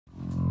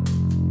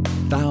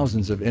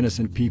thousands of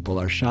innocent people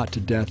are shot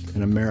to death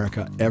in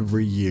America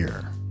every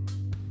year.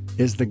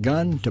 Is the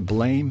gun to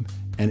blame,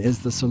 and is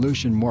the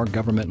solution more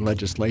government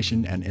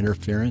legislation and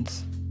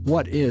interference?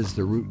 What is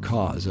the root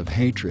cause of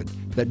hatred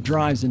that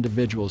drives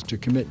individuals to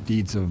commit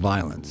deeds of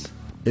violence?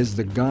 Is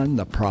the gun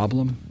the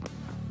problem?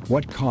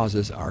 What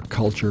causes our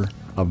culture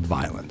of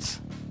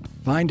violence?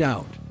 Find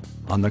out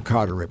on The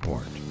Carter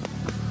Report.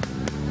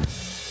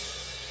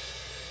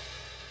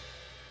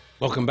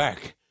 Welcome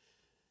back.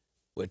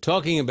 We're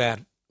talking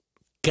about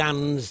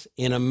guns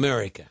in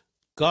America.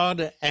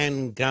 God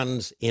and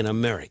guns in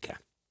America.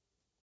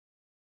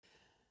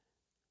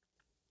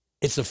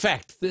 It's a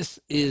fact. This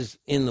is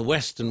in the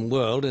Western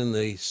world, in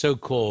the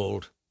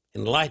so-called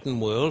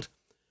enlightened world,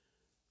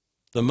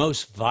 the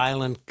most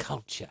violent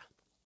culture.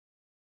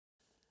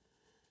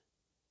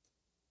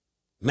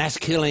 Mass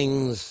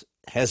killings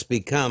have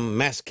become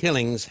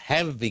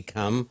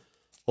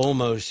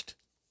almost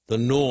the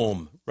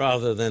norm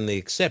rather than the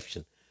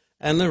exception.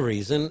 And the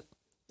reason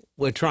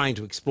we're trying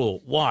to explore.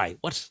 Why?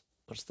 What's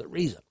the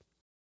reason?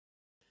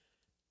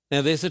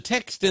 Now, there's a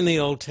text in the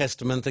Old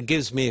Testament that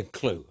gives me a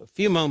clue. A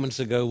few moments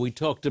ago, we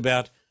talked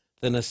about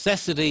the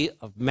necessity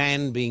of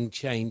man being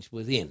changed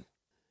within.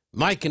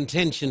 My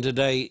contention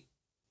today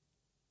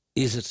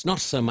is it's not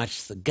so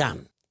much the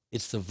gun,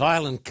 it's the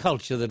violent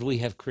culture that we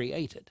have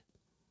created.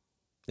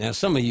 Now,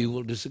 some of you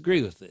will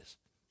disagree with this,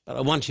 but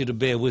I want you to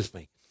bear with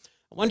me.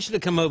 I want you to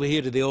come over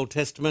here to the Old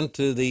Testament,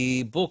 to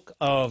the book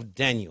of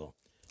Daniel,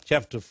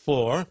 chapter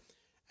 4,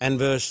 and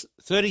verse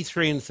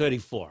 33 and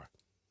 34.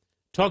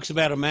 Talks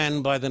about a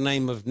man by the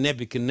name of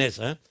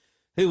Nebuchadnezzar,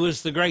 who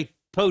was the great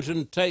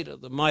potentate of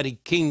the mighty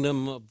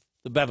kingdom of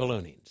the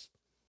Babylonians.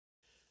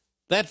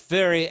 That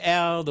very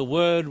hour the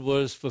word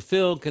was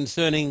fulfilled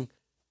concerning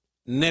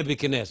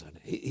Nebuchadnezzar.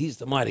 He's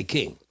the mighty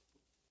king.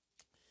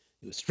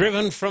 He was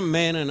driven from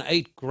men and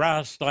ate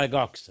grass like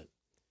oxen.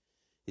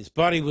 His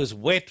body was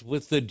wet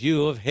with the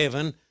dew of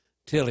heaven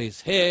till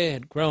his hair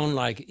had grown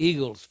like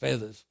eagle's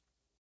feathers.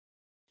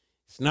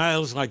 His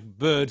nails like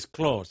birds'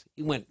 claws.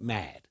 He went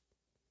mad.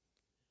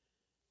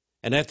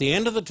 And at the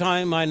end of the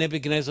time, I,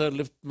 Nebuchadnezzar,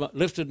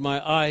 lifted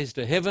my eyes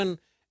to heaven,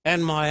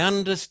 and my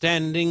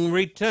understanding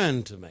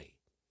returned to me.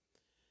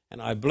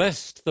 And I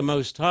blessed the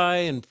Most High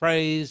and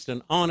praised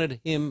and honored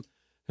him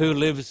who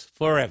lives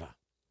forever.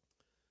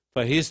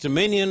 For his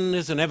dominion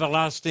is an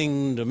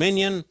everlasting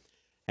dominion,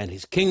 and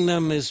his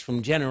kingdom is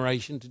from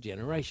generation to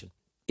generation.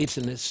 It's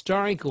an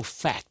historical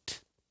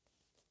fact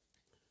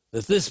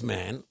that this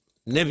man,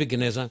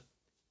 Nebuchadnezzar,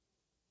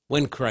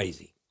 went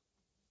crazy.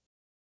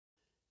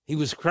 He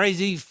was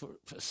crazy for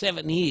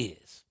 7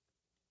 years.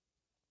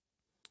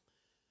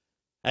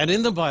 And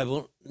in the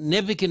Bible,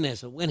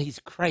 Nebuchadnezzar, when he's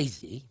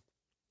crazy,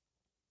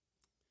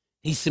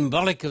 he's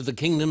symbolic of the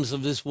kingdoms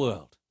of this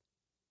world.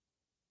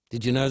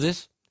 Did you know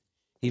this?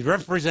 He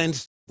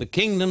represents the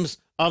kingdoms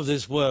of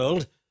this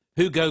world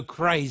who go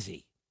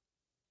crazy.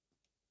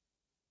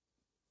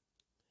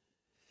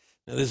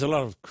 Now, there's a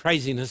lot of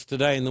craziness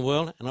today in the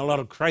world and a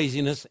lot of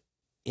craziness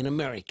in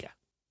America.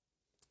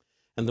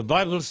 And the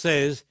Bible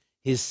says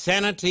his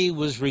sanity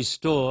was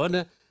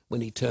restored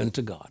when he turned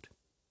to God.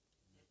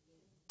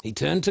 He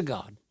turned to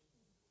God.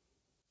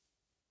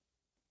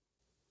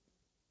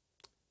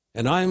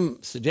 And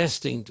I'm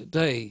suggesting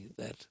today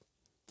that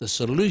the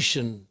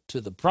solution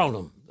to the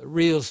problem, the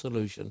real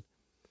solution,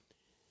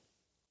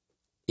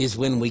 is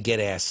when we get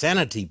our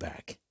sanity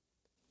back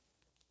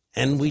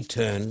and we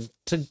turn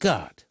to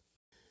God.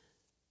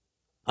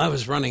 I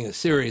was running a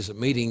series of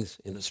meetings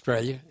in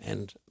Australia,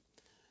 and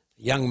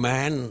a young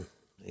man,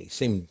 he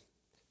seemed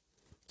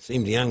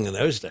young in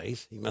those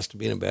days. He must have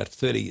been about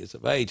 30 years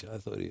of age. I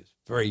thought he was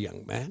a very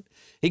young man.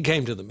 He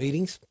came to the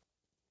meetings.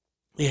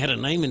 He had a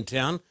name in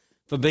town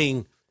for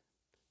being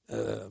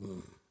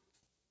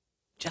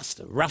just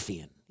a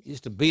ruffian. He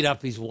used to beat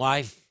up his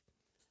wife,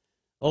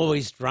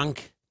 always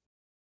drunk,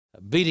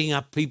 beating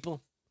up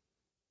people.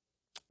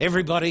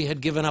 Everybody had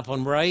given up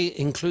on Ray,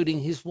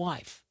 including his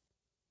wife,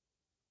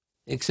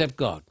 except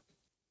God.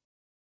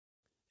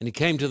 And he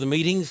came to the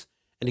meetings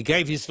and he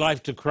gave his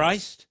life to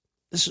Christ.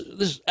 This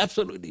is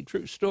absolutely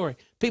true story.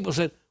 People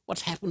said,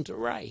 what's happened to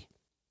Ray?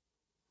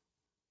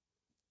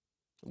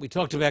 We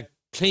talked about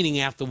cleaning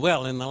out the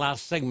well in the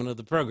last segment of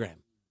the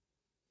program.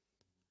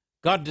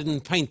 God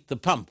didn't paint the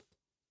pump,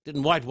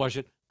 didn't whitewash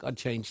it. God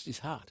changed his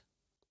heart.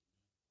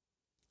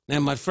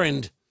 Now, my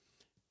friend,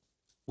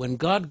 when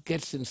God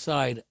gets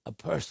inside a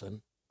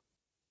person,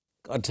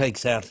 God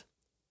takes out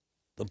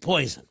the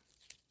poison.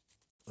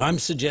 I'm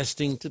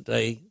suggesting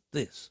today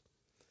this.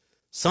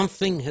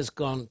 Something has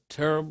gone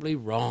terribly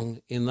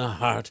wrong in the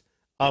heart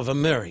of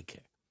America,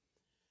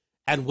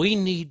 and we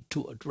need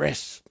to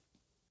address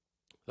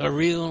the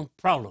real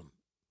problem.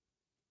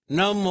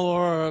 No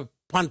more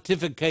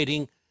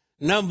pontificating,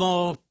 no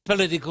more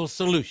political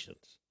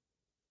solutions.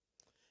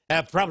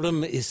 Our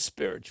problem is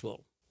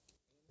spiritual.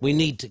 We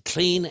need to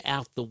clean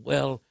out the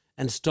well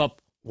and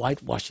stop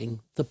whitewashing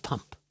the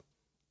pump.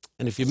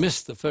 And if you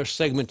missed the first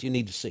segment, you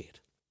need to see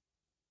it.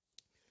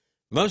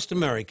 Most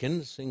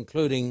Americans,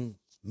 including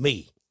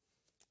me,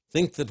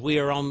 think that we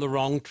are on the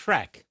wrong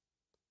track.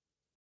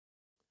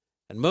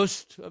 And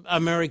most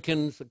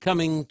Americans are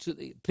coming to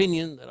the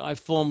opinion that I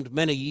formed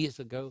many years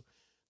ago,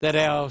 that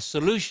our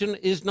solution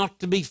is not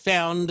to be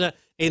found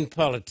in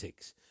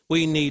politics.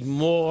 We need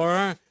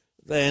more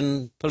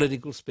than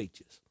political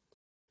speeches.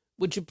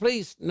 Would you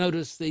please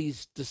notice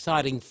these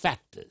deciding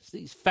factors,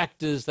 these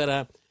factors that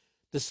are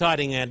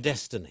deciding our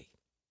destiny?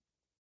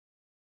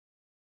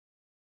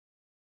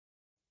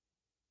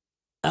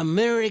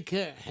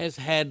 America has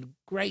had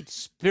great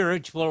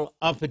spiritual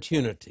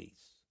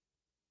opportunities,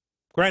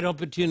 great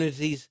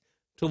opportunities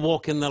to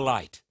walk in the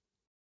light.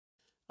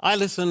 I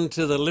listen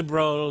to the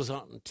liberals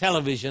on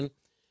television,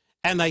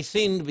 and they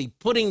seem to be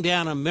putting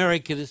down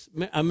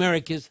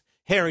America's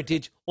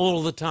heritage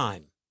all the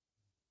time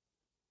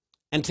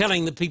and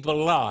telling the people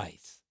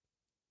lies.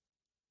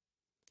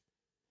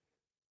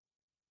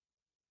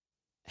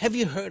 Have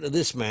you heard of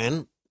this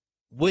man,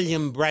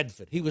 William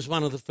Bradford? He was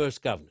one of the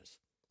first governors.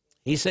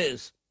 He said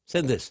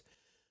this: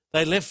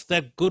 they left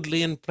that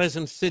goodly and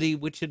pleasant city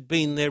which had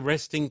been their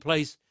resting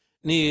place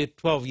near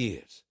 12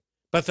 years.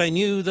 But they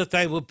knew that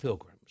they were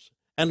pilgrims,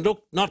 and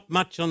looked not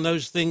much on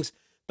those things,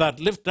 but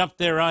lift up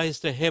their eyes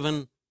to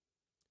heaven,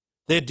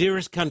 their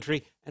dearest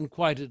country, and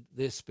quieted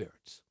their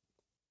spirits.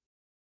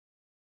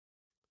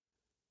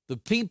 The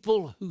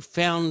people who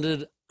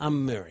founded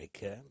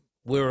America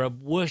were a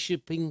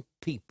worshiping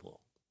people,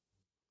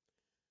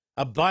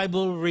 a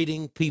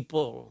Bible-reading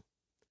people,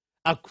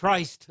 a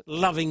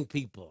Christ-loving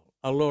people,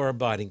 a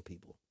law-abiding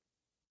people.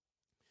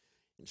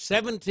 In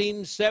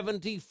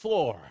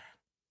 1774,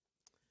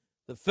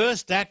 the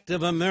first act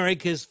of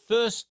America's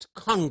first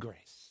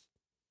Congress.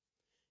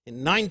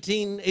 In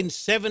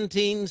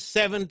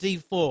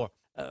 1774,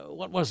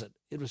 what was it?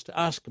 It was to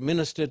ask a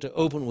minister to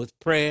open with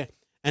prayer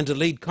and to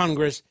lead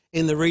Congress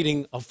in the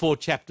reading of 4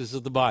 chapters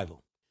of the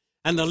Bible.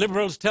 And the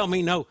liberals tell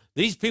me, no,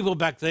 these people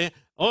back there,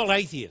 all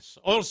atheists,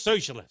 all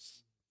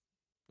socialists.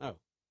 No,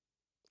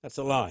 that's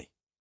a lie.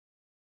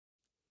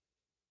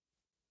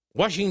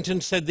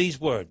 Washington said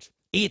these words: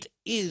 "It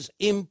is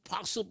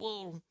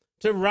impossible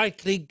to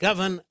rightly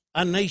govern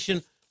a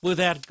nation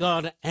without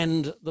God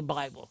and the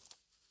Bible."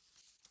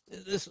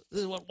 This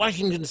is what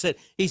Washington said.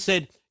 He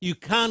said, you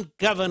can't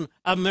govern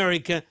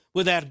America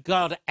without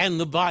God and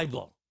the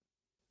Bible.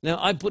 Now,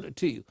 I put it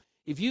to you,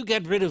 if you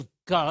get rid of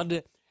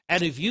God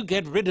and if you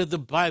get rid of the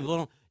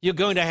Bible, you're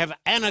going to have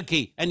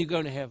anarchy and you're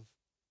going to have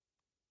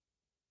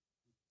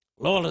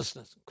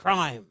lawlessness,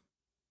 crime.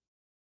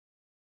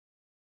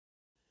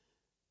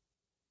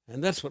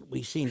 And that's what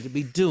we seem to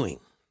be doing.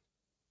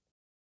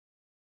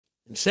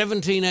 In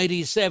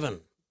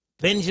 1787,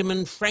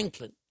 Benjamin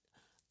Franklin.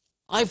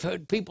 I've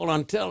heard people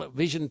on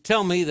television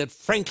tell me that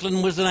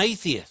Franklin was an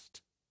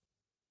atheist.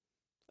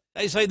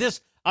 They say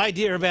this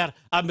idea about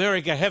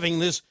America having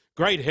this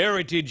great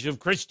heritage of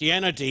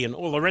Christianity and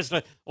all the rest of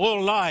it,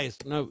 all lies.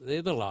 No,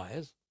 they're the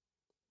liars.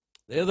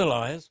 They're the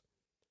liars.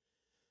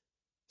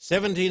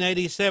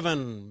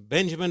 1787,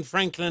 Benjamin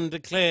Franklin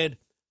declared,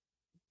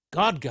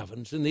 God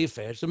governs in the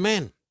affairs of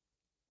men.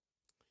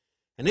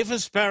 And if a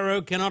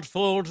sparrow cannot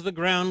fall to the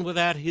ground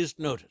without his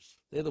notice,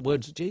 they're the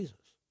words of Jesus.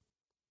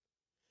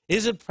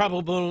 Is it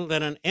probable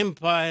that an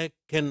empire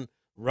can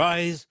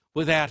rise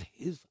without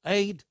his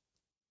aid?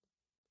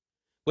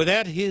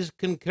 Without his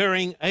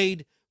concurring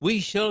aid,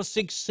 we shall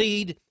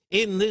succeed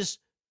in this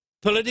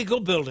political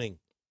building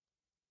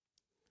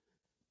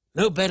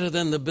no better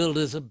than the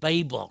builders of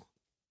Babel.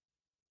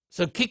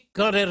 So kick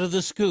God out of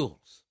the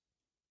schools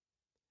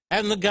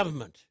and the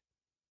government.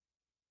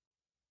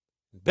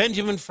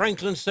 Benjamin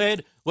Franklin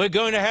said, we're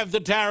going to have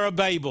the Tower of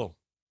Babel.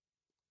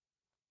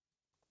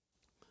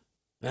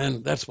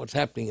 And that's what's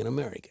happening in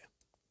America.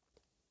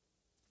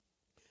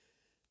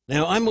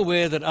 Now, I'm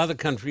aware that other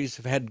countries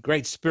have had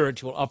great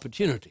spiritual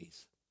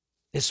opportunities,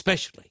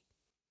 especially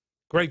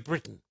Great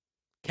Britain,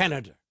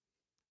 Canada,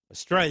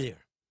 Australia,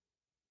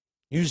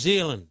 New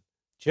Zealand,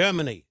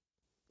 Germany.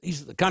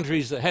 These are the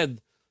countries that had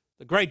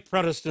the great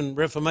Protestant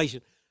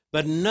Reformation.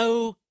 But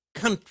no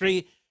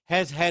country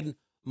has had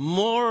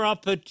more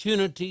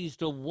opportunities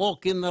to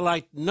walk in the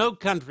light, no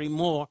country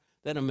more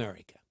than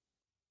America.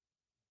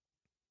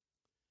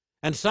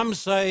 And some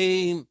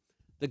say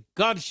that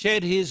God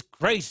shed his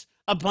grace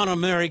upon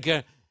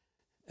America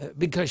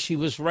because she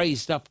was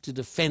raised up to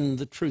defend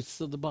the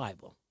truths of the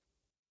Bible.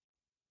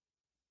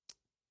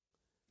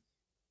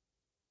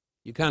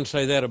 You can't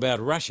say that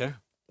about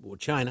Russia or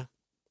China.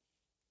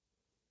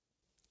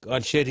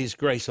 God shed his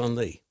grace on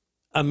thee.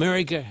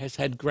 America has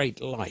had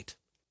great light.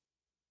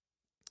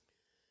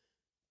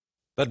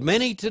 But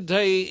many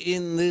today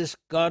in this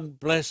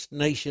God-blessed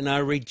nation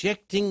are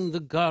rejecting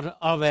the God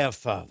of our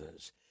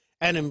fathers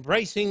and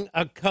embracing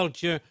a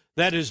culture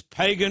that is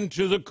pagan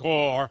to the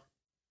core.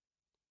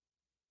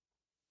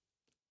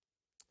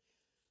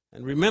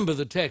 And remember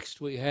the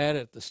text we had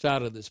at the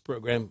start of this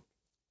program.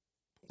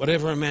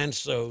 Whatever a man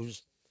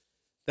sows,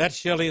 that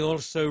shall he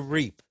also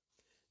reap.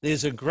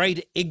 There's a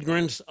great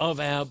ignorance of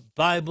our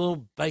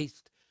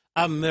Bible-based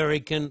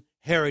American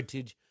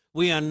heritage.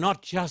 We are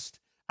not just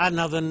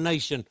another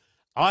nation.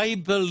 I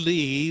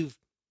believe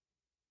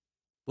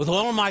with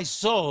all my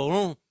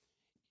soul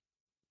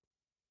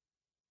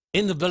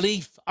in the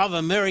belief of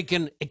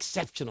American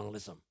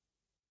exceptionalism.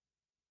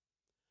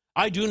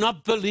 I do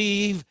not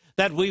believe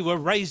that we were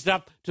raised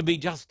up to be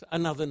just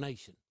another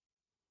nation.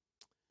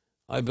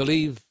 I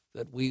believe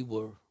that we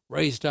were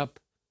raised up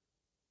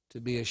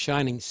to be a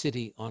shining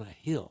city on a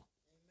hill.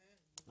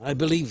 I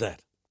believe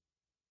that.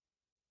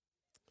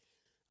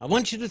 I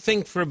want you to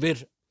think for a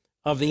bit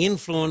of the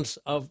influence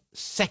of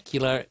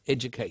secular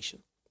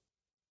education.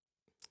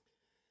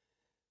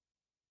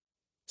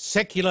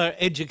 Secular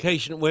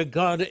education where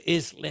God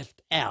is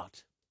left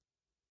out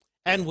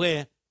and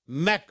where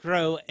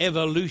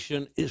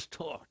macroevolution is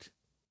taught.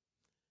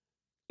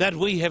 That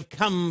we have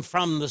come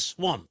from the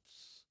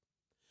swamps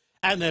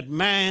and that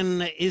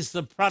man is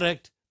the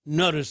product,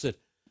 notice it,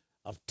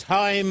 of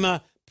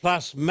time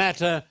plus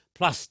matter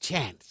plus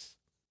chance.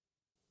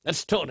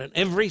 That's taught in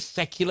every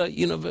secular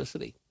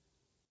university.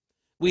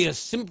 We are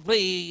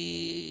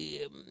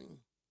simply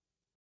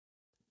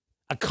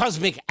a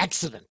cosmic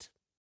accident.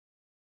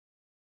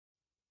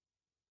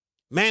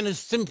 Man is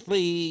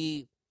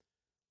simply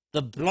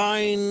the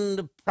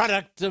blind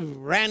product of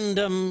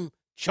random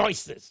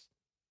choices.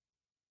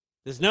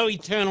 There's no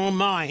eternal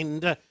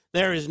mind.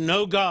 There is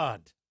no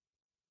God.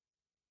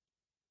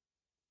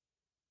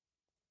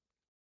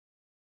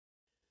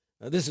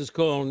 Now, this is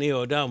called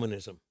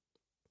neo-Darwinism.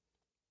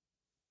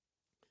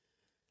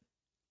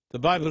 The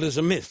Bible is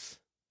a myth.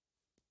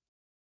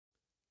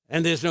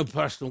 And there's no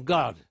personal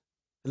God.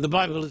 And the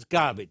Bible is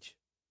garbage.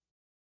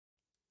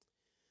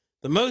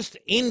 The most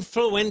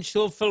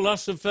influential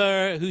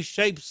philosopher who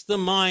shapes the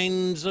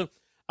minds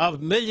of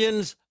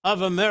millions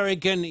of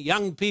American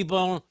young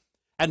people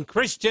and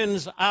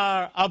Christians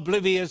are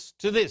oblivious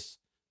to this.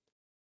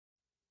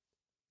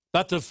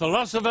 But the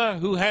philosopher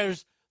who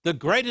has the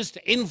greatest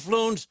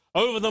influence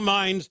over the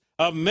minds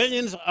of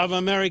millions of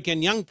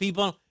American young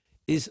people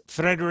is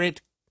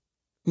Friedrich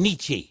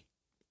Nietzsche.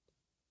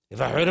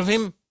 Ever heard of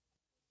him?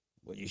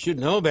 Well, you should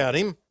know about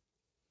him.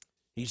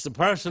 He's the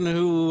person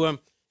who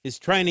is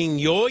training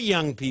your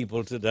young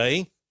people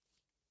today.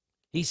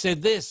 He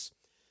said this: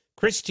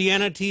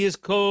 Christianity is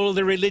called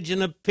the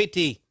religion of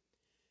pity.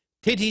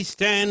 Pity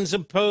stands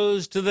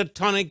opposed to the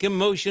tonic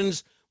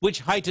emotions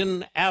which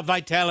heighten our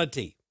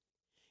vitality.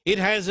 It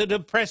has a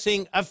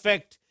depressing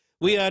effect.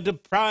 We are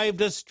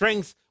deprived of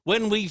strength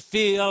when we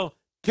feel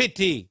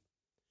pity.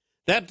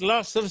 That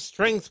loss of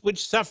strength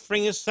which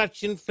suffering as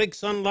such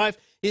inflicts on life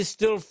is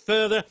still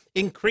further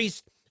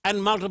increased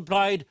and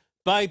multiplied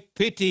by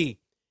pity.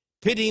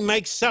 Pity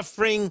makes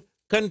suffering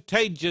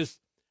contagious.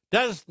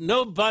 Does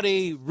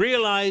nobody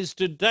realize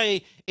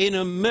today in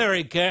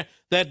America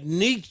that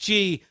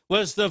Nietzsche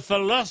was the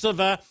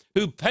philosopher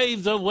who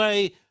paved the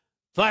way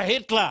for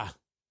Hitler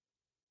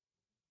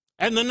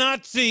and the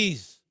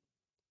Nazis?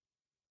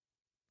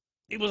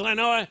 People say,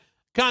 no, I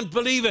can't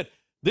believe it.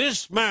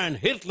 This man,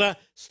 Hitler,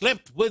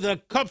 slept with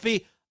a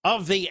copy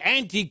of the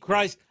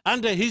Antichrist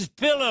under his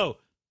pillow.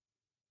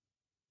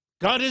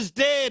 God is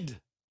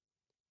dead.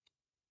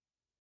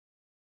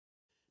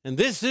 And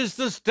this is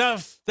the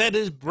stuff that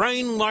is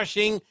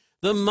brainwashing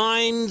the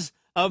minds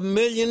of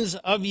millions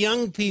of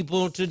young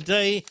people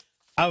today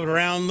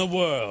around the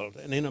world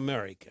and in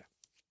America.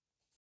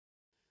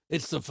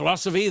 It's the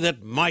philosophy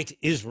that might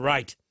is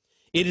right.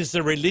 It is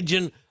the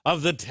religion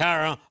of the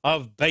Tower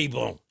of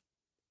Babel.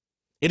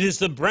 It is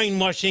the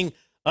brainwashing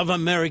of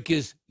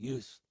America's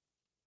youth.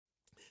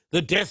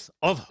 The death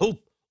of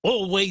hope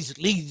always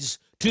leads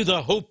to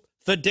the hope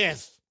for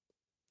death.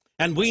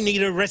 And we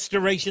need a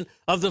restoration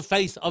of the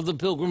faith of the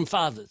Pilgrim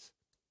Fathers.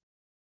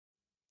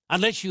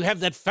 Unless you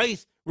have that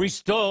faith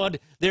restored,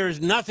 there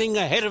is nothing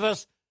ahead of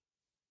us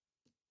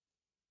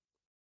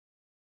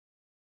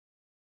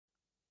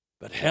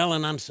but hell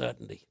and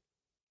uncertainty.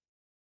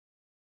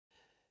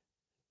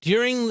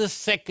 During the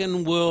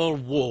Second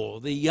World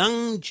War, the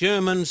young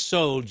German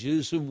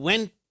soldiers who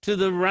went to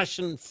the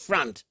Russian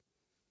front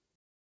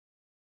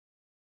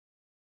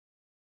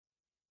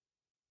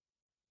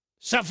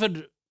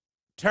suffered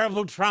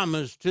terrible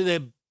traumas to their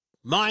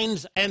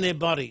minds and their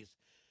bodies.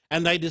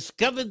 And they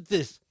discovered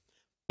this,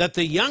 that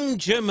the young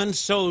German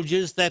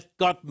soldiers that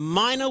got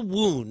minor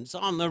wounds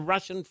on the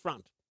Russian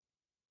front,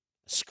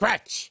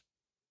 scratch,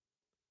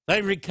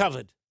 they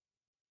recovered.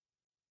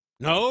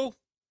 No,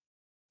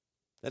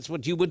 that's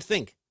what you would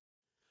think.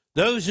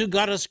 Those who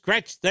got a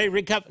scratch, they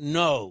recovered.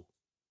 No,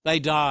 they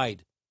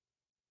died.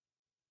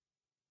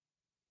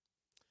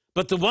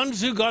 But the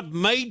ones who got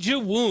major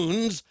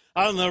wounds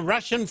on the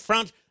Russian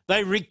front,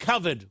 they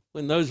recovered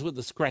when those with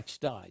the scratch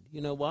died.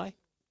 You know why?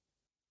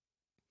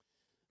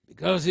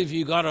 Because if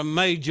you got a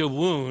major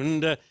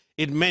wound,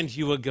 it meant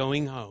you were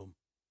going home.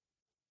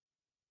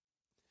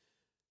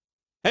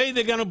 Hey,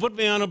 they're going to put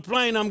me on a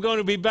plane. I'm going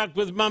to be back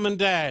with Mum and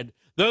Dad.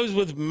 Those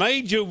with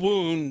major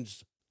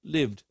wounds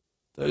lived.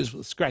 Those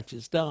with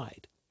scratches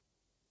died.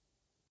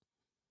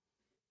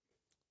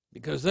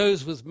 Because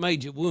those with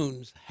major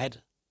wounds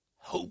had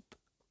hope.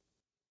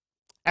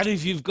 And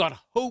if you've got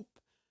hope,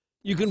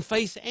 you can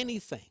face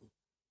anything.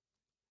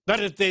 But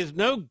if there's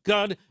no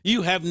God,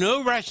 you have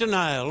no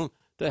rationale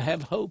to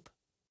have hope.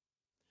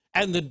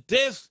 And the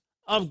death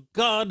of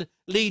God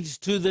leads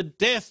to the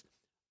death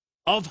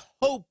of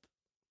hope.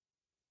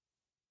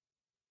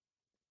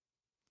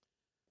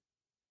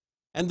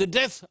 And the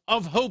death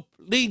of hope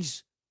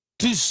leads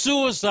to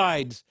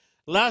suicides.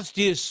 Last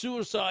year,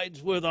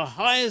 suicides were the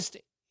highest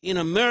in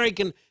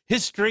American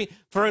history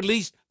for at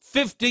least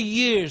 50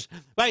 years.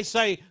 They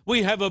say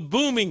we have a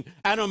booming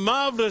and a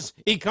marvelous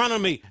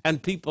economy,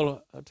 and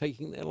people are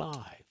taking their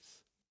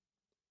lives.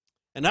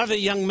 And other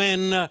young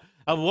men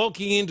are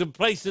walking into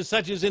places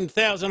such as in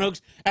Thousand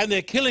Oaks, and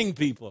they're killing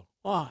people.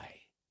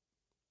 Why?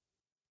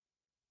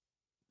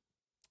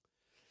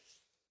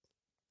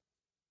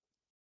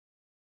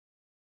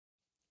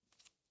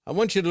 I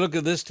want you to look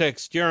at this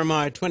text,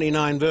 Jeremiah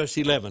 29, verse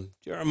 11.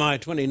 Jeremiah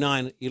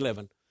 29,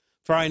 11.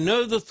 For I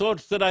know the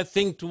thoughts that I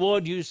think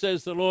toward you,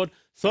 says the Lord,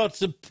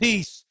 thoughts of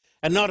peace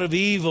and not of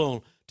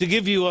evil, to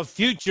give you a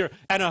future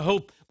and a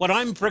hope. What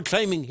I'm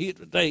proclaiming here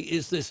today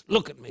is this.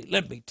 Look at me.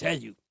 Let me tell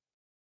you.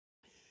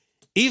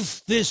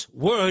 If this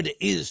word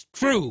is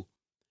true,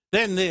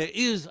 then there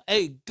is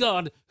a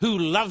God who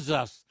loves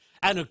us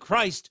and a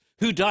Christ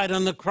who died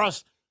on the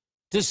cross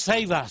to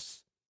save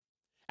us.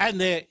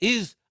 And there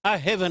is a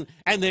heaven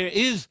and there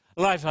is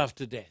life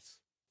after death.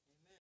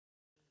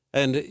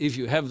 And if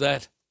you have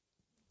that,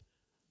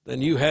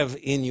 then you have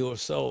in your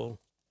soul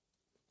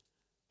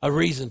a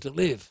reason to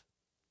live.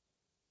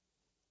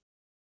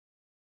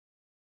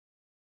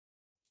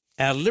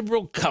 Our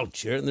liberal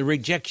culture and the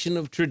rejection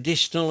of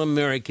traditional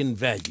American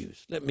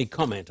values. Let me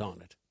comment on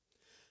it.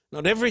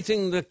 Not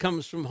everything that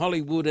comes from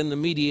Hollywood and the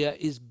media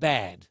is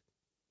bad.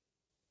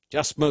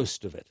 Just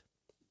most of it.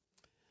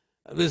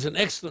 There's an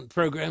excellent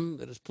program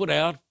that is put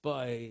out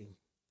by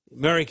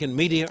American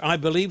media. I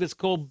believe it's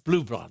called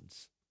Blue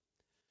Bloods.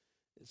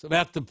 It's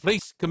about the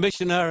police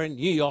commissioner in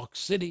New York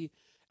City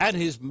and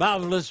his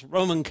marvelous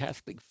Roman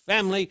Catholic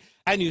family.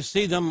 And you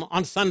see them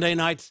on Sunday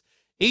nights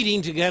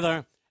eating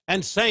together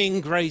and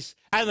saying grace,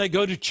 and they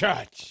go to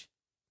church.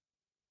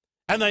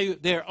 And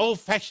they're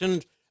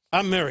old-fashioned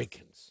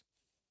Americans.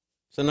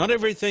 So not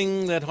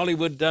everything that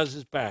Hollywood does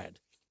is bad.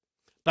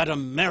 But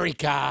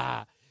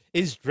America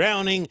is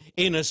drowning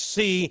in a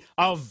sea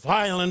of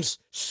violence,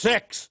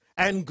 sex,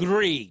 and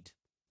greed.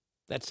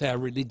 That's our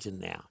religion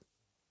now.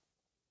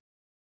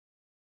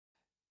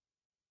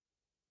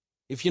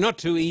 If you're not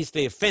too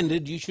easily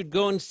offended, you should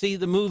go and see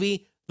the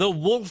movie The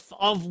Wolf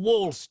of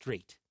Wall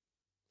Street.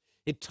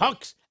 It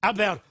talks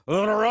about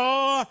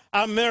raw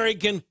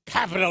American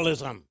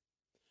capitalism.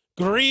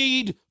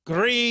 Greed,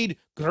 greed,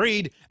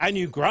 greed, and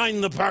you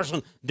grind the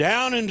person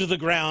down into the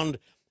ground,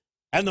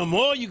 and the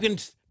more you can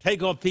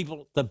take off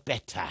people, the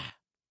better.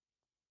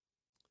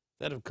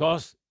 That, of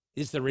course,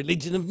 is the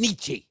religion of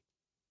Nietzsche.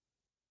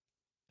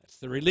 That's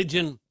the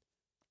religion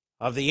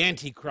of the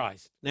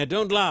Antichrist. Now,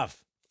 don't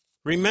laugh.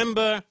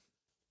 Remember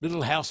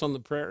Little House on the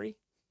Prairie?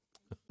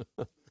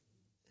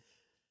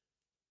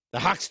 The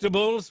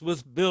Huxtables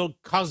with Bill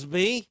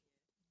Cosby.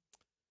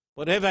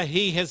 Whatever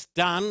he has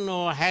done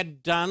or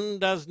had done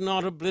does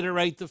not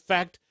obliterate the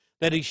fact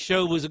that his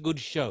show was a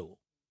good show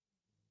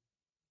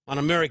on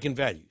American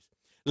values.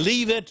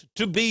 Leave it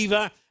to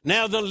Beaver.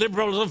 Now the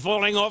liberals are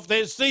falling off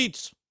their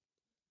seats.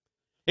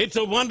 It's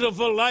a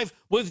Wonderful Life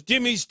with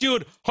Jimmy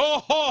Stewart. Ho,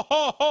 ho,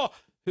 ho, ho.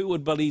 Who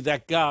would believe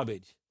that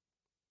garbage?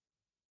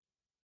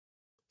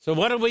 So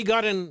what have we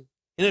got in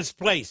its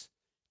place?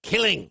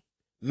 Killing,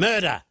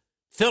 murder,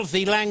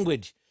 filthy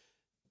language.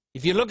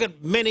 If you look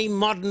at many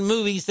modern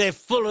movies, they're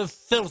full of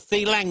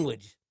filthy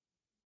language.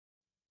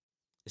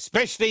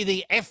 Especially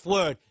the F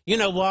word. You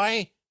know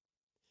why?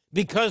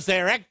 Because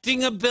their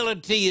acting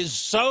ability is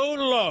so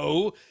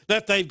low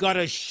that they've got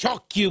to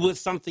shock you with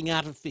something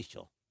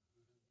artificial.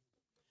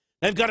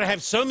 They've got to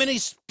have so many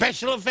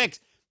special effects.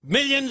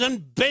 Millions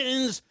and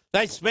billions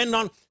they spend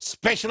on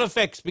special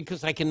effects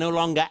because they can no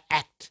longer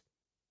act.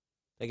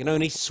 They can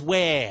only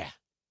swear.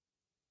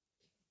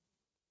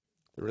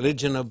 The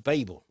religion of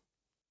Babel.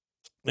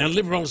 Now,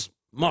 liberals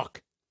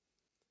mock.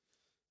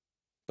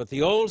 But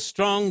the old,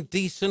 strong,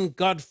 decent,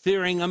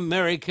 God-fearing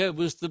America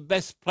was the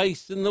best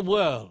place in the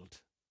world.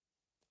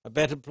 A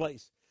better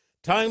place.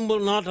 Time will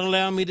not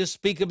allow me to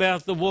speak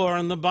about the war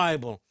and the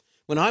Bible.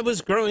 When I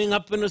was growing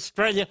up in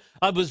Australia,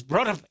 I was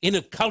brought up in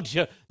a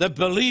culture that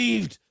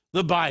believed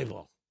the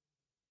Bible.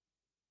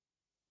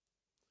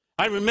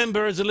 I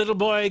remember as a little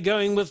boy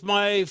going with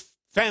my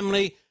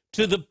family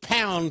to the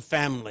Pound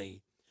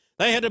family.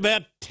 They had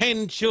about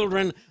 10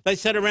 children. They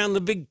sat around the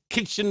big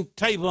kitchen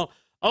table.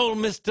 Old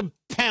Mr.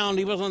 Pound,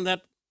 he wasn't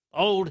that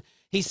old,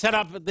 he sat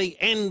up at the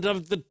end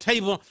of the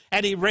table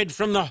and he read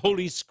from the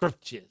Holy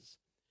Scriptures.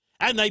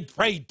 And they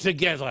prayed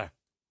together.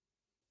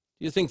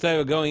 Do you think they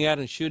were going out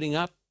and shooting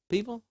up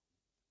people?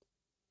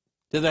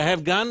 Did they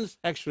have guns?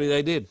 Actually,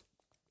 they did.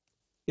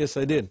 Yes,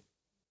 they did.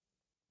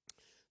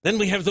 Then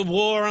we have the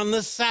war on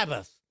the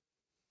Sabbath.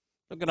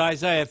 Look at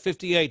Isaiah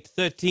 58,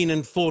 13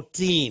 and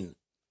 14.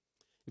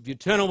 If you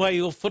turn away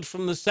your foot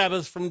from the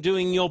Sabbath, from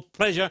doing your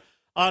pleasure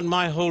on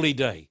my holy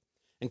day,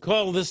 and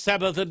call the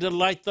Sabbath a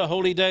delight, the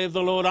holy day of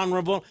the Lord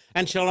honorable,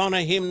 and shall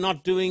honor him,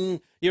 not doing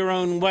your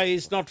own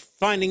ways, not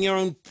finding your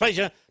own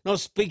pleasure, nor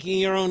speaking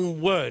your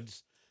own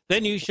words.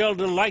 Then you shall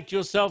delight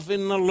yourself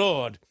in the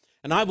Lord,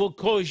 and I will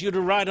cause you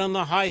to ride on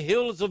the high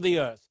hills of the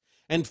earth,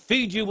 and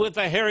feed you with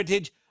the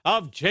heritage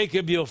of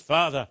Jacob your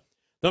father.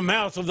 The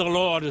mouth of the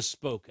Lord has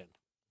spoken.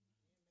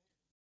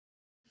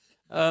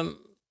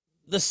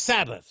 The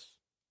Sabbath.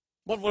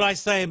 What will I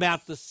say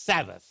about the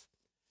Sabbath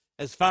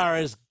as far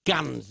as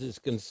guns is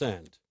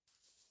concerned?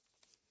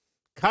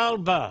 Karl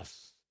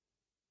Barth,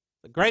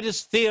 the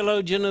greatest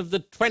theologian of the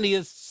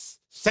 20th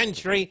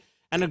century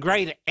and a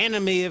great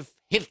enemy of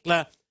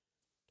Hitler,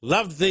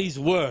 loved these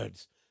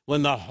words.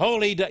 When the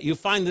holy day, you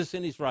find this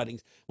in his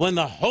writings, when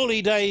the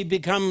holy day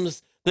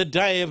becomes the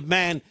day of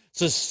man,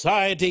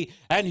 society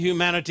and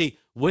humanity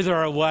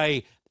wither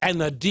away and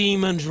the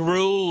demons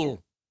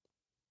rule.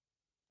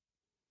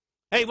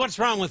 Hey, what's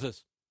wrong with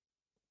us?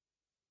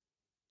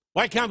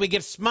 Why can't we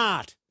get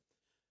smart?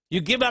 You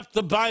give up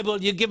the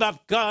Bible, you give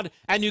up God,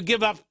 and you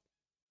give up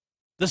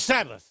the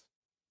Sabbath.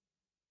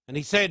 And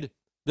he said,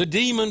 the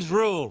demons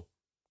rule.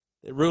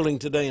 They're ruling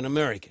today in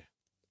America.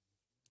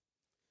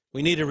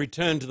 We need to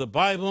return to the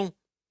Bible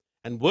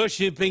and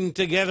worshiping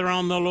together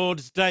on the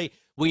Lord's Day.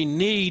 We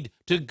need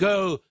to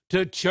go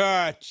to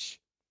church.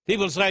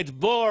 People say it's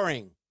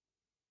boring.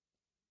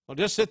 Well,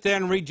 just sit there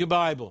and read your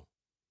Bible.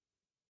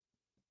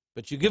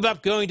 But you give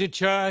up going to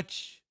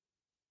church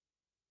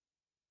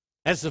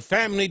as the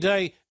family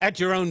day at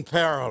your own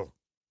peril.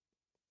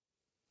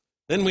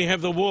 Then we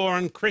have the war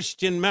on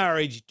Christian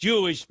marriage,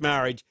 Jewish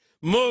marriage,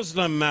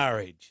 Muslim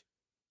marriage.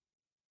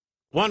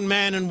 One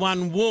man and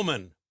one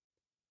woman.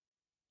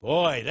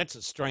 Boy, that's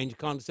a strange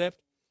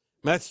concept.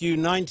 Matthew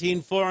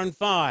 19:4 and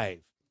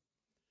 5.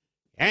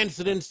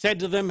 Answered and said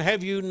to them,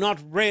 have you not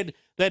read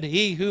that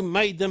he who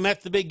made them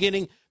at the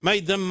beginning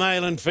made them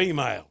male and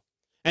female?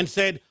 And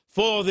said,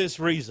 for this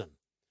reason,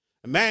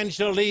 a man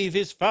shall leave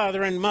his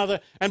father and mother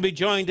and be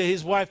joined to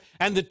his wife,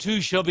 and the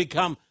two shall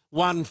become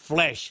one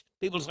flesh.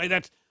 People say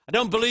that. I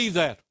don't believe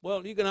that.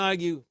 Well, you can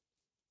argue.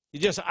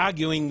 You're just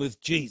arguing with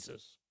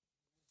Jesus.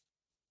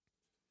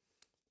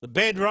 The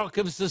bedrock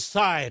of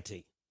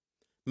society.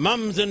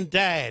 Mums and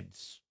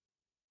dads.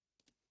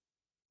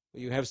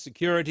 You have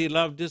security,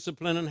 love,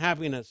 discipline, and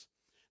happiness.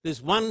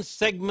 There's one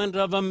segment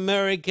of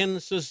American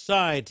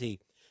society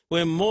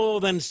where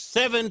more than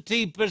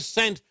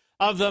 70%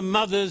 of the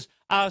mothers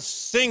are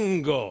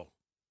single,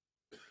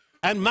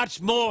 and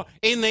much more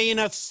in the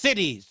inner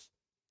cities,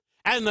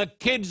 and the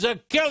kids are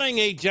killing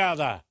each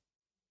other.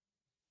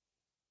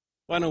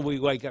 Why don't we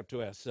wake up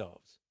to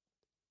ourselves?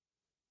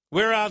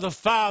 Where are the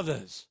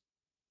fathers?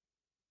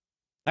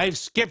 They've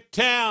skipped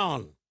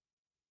town.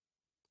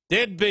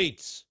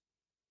 Deadbeats.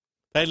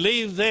 They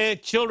leave their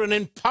children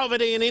in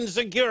poverty and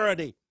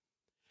insecurity,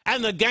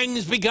 and the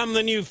gangs become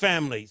the new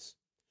families,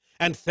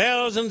 and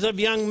thousands of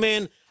young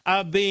men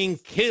are being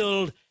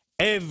killed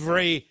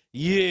every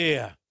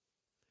year.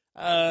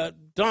 Don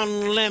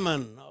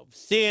Lemon of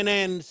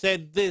CNN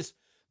said this,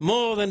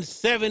 more than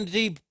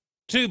 72%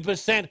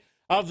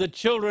 of the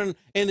children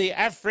in the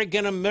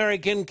African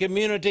American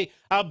community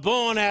are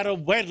born out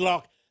of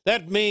wedlock.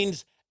 That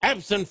means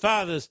absent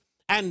fathers.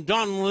 And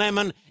Don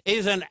Lemon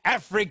is an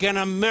African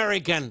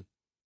American.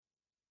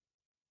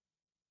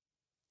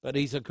 But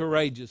he's a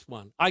courageous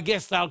one. I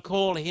guess they'll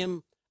call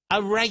him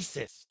a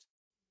racist,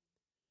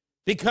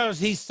 because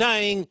he's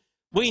saying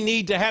we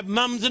need to have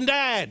mums and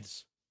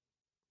dads.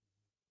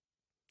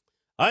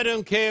 I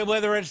don't care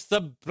whether it's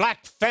the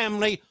black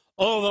family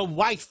or the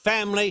white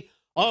family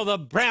or the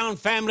brown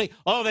family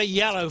or the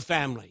yellow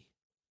family.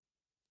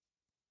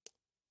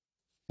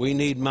 We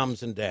need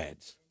mums and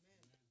dads.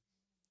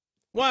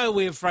 Why are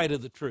we afraid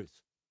of the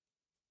truth?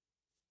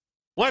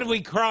 Why do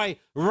we cry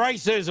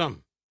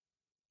racism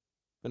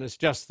when it's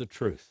just the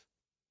truth?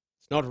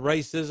 It's not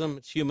racism,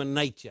 it's human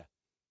nature.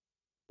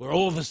 We're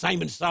all the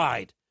same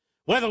inside,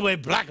 whether we're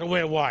black or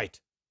we're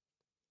white.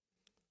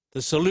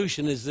 The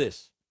solution is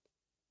this: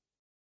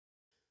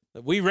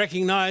 that we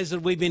recognize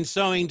that we've been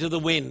sowing to the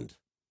wind.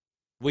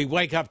 We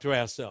wake up to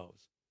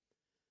ourselves.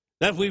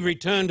 That we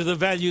return to the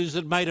values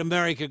that made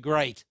America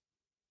great.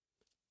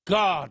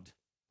 God,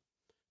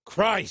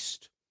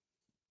 Christ,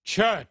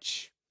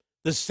 church,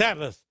 the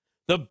Sabbath,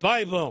 the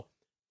Bible,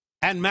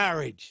 and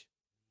marriage.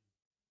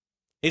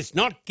 It's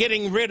not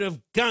getting rid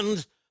of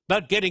guns,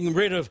 but getting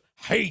rid of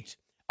hate,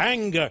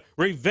 anger,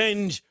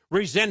 revenge,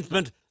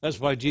 resentment. That's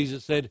why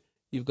Jesus said,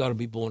 you've got to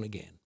be born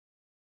again.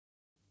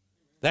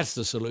 That's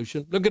the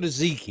solution. Look at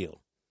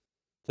Ezekiel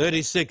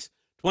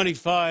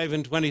 36:25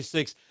 and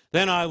 26.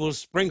 Then I will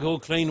sprinkle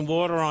clean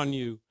water on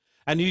you,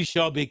 and you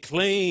shall be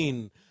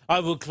clean. I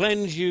will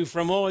cleanse you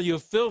from all your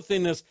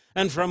filthiness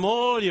and from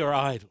all your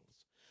idols.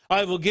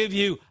 I will give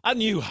you a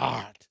new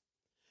heart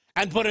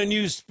and put a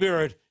new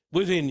spirit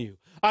within you.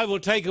 I will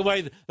take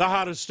away the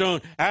heart of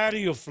stone out of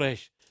your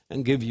flesh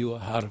and give you a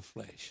heart of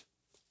flesh.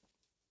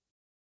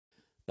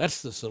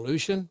 That's the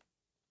solution.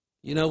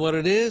 You know what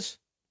it is?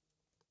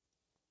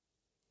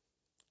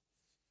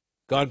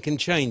 God can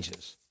change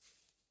us,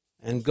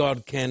 and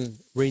God can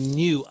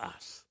renew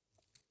us.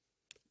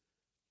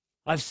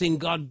 I've seen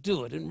God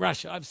do it in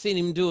Russia. I've seen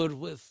him do it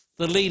with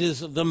the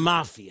leaders of the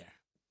mafia.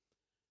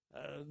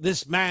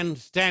 this man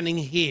standing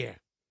here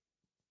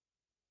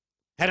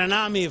had an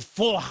army of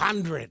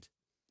 400,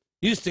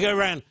 used to go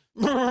around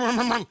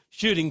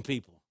shooting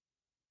people.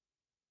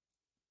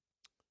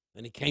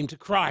 Then he came to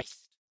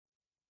Christ.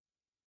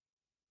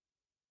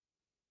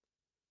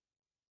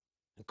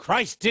 And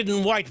Christ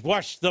didn't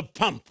whitewash the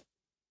pump.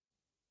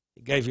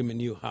 He gave him a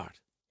new heart.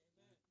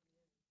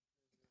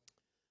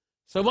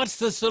 So what's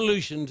the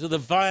solution to the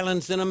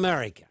violence in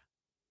America?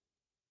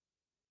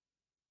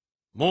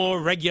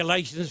 More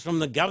regulations from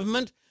the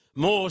government?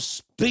 More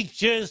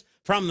speeches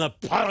from the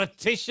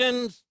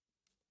politicians?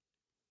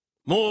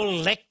 More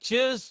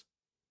lectures?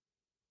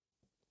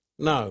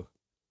 No.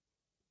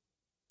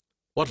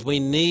 What we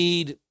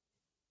need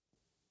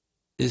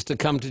is to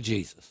come to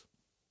Jesus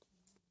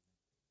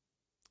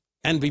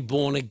and be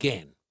born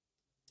again.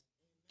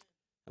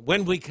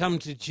 When we come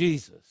to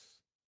Jesus,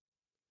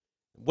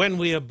 when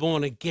we are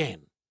born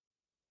again,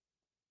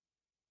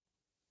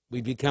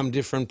 we become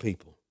different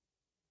people.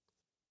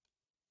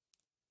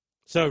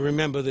 So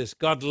remember this,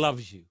 God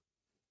loves you.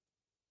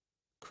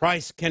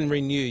 Christ can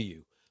renew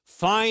you.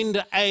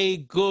 Find a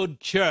good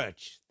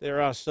church.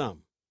 There are some.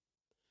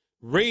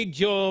 Read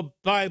your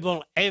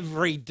Bible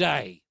every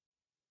day.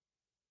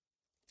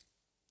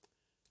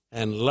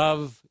 And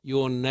love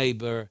your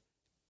neighbor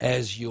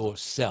as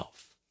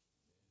yourself.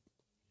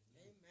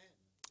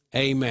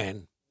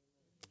 Amen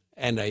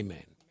and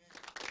amen.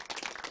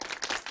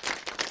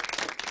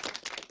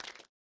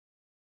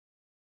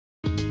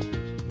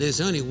 There's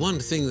only one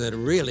thing that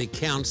really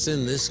counts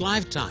in this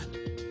lifetime,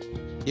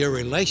 your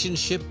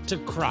relationship to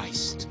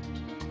Christ.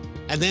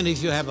 And then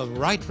if you have a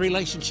right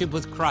relationship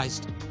with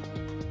Christ,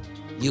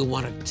 you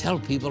want to tell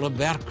people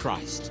about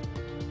Christ.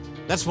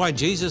 That's why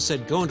Jesus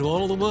said, go into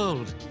all the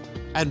world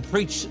and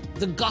preach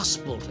the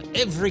gospel to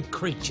every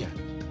creature.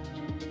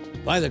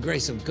 By the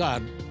grace of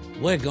God,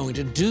 we're going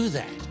to do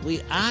that.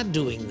 We are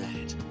doing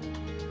that.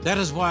 That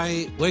is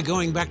why we're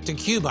going back to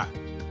Cuba,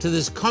 to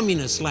this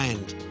communist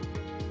land,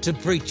 to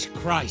preach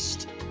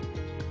Christ.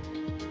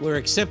 We're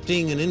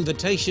accepting an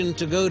invitation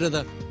to go to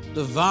the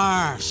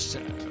vast,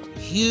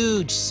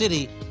 huge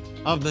city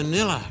of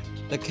Manila,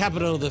 the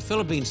capital of the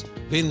Philippines.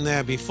 Been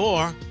there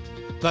before,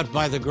 but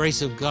by the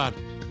grace of God,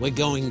 we're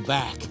going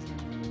back.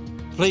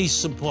 Please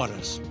support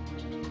us,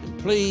 and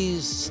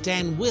please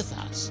stand with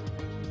us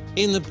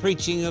in the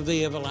preaching of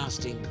the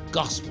everlasting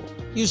gospel.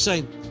 You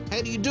say,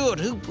 how do you do it?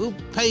 Who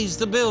pays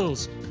the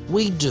bills?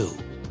 We do.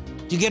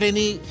 Do you get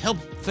any help,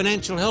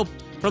 financial help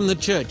from the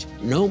church?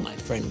 No, my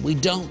friend, we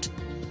don't.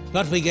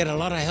 But we get a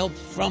lot of help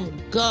from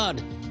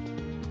God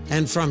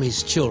and from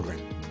His children.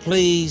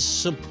 Please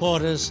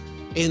support us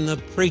in the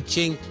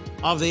preaching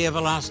of the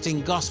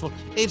everlasting gospel.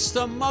 It's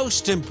the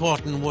most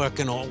important work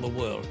in all the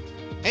world.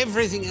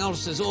 Everything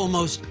else is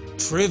almost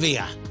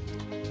trivia.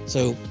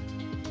 So,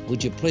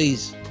 would you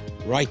please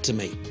write to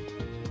me?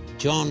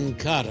 John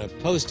Carter,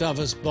 Post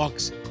Office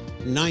Box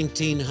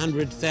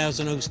 1900,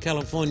 Thousand Oaks,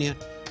 California,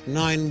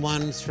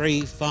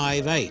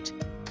 91358.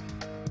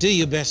 Do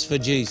your best for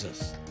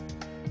Jesus.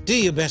 Do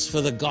your best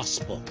for the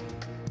gospel.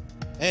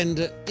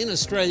 And in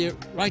Australia,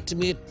 write to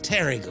me at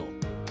Terrigal.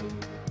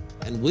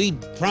 And we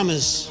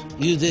promise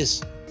you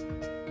this,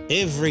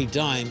 every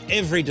dime,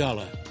 every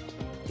dollar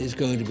is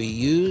going to be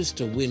used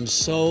to win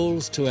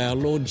souls to our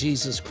Lord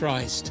Jesus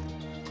Christ.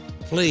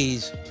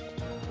 Please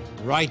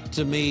write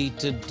to me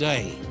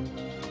today.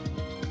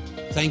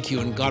 Thank you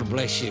and God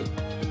bless you.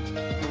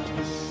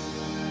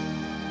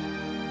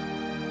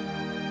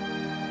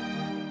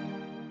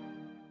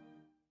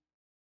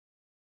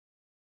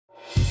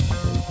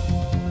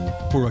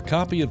 For a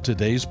copy of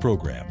today's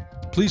program,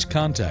 please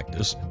contact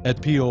us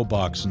at P.O.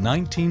 Box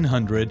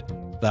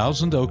 1900,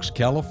 Thousand Oaks,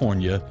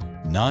 California,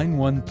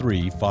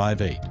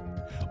 91358.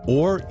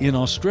 Or in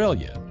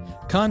Australia,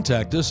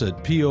 contact us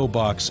at P.O.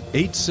 Box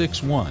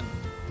 861,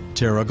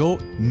 Terrigal,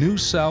 New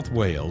South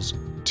Wales,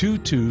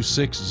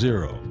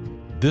 2260.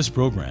 This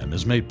program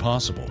is made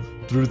possible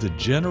through the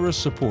generous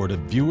support of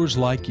viewers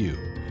like you.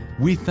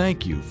 We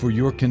thank you for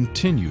your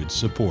continued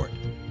support.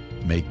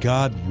 May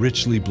God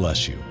richly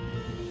bless you.